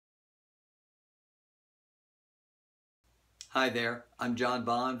Hi there, I'm John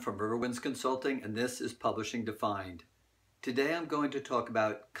Bond from Riverwinds Consulting, and this is Publishing Defined. Today I'm going to talk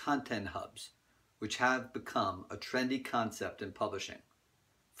about content hubs, which have become a trendy concept in publishing.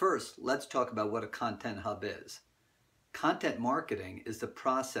 First, let's talk about what a content hub is. Content marketing is the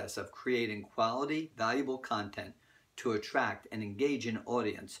process of creating quality, valuable content to attract and engage an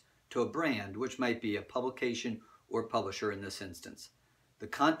audience to a brand, which might be a publication or publisher in this instance. The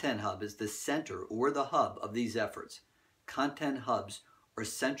content hub is the center or the hub of these efforts. Content hubs are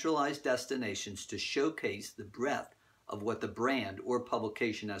centralized destinations to showcase the breadth of what the brand or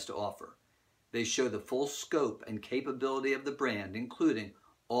publication has to offer. They show the full scope and capability of the brand, including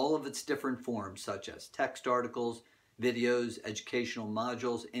all of its different forms such as text articles, videos, educational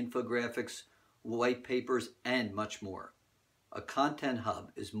modules, infographics, white papers, and much more. A content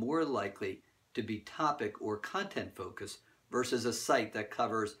hub is more likely to be topic or content focused versus a site that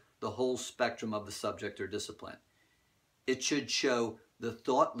covers the whole spectrum of the subject or discipline. It should show the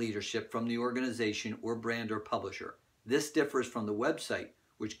thought leadership from the organization or brand or publisher. This differs from the website,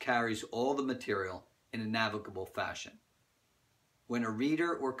 which carries all the material in a navigable fashion. When a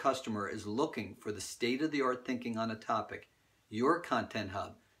reader or customer is looking for the state-of-the-art thinking on a topic, your content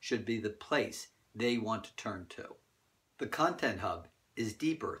hub should be the place they want to turn to. The content hub is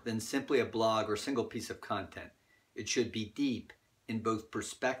deeper than simply a blog or single piece of content. It should be deep in both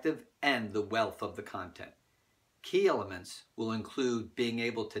perspective and the wealth of the content. Key elements will include being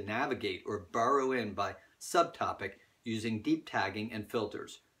able to navigate or burrow in by subtopic using deep tagging and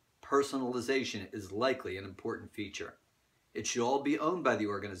filters. Personalization is likely an important feature. It should all be owned by the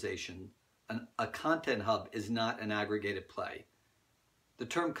organization. A content hub is not an aggregated play. The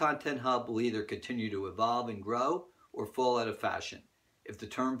term content hub will either continue to evolve and grow or fall out of fashion. If the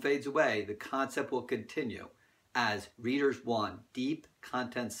term fades away, the concept will continue as readers want deep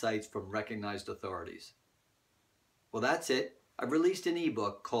content sites from recognized authorities. Well, that's it. I've released an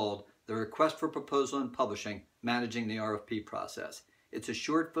ebook called The Request for Proposal in Publishing, Managing the RFP Process. It's a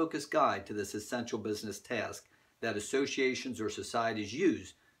short, focused guide to this essential business task that associations or societies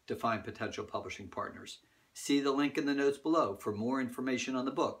use to find potential publishing partners. See the link in the notes below for more information on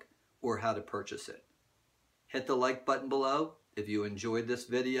the book or how to purchase it. Hit the like button below if you enjoyed this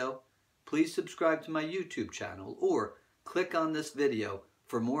video. Please subscribe to my YouTube channel or click on this video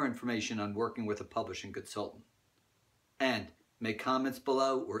for more information on working with a publishing consultant. And make comments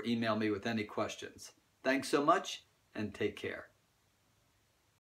below or email me with any questions. Thanks so much and take care.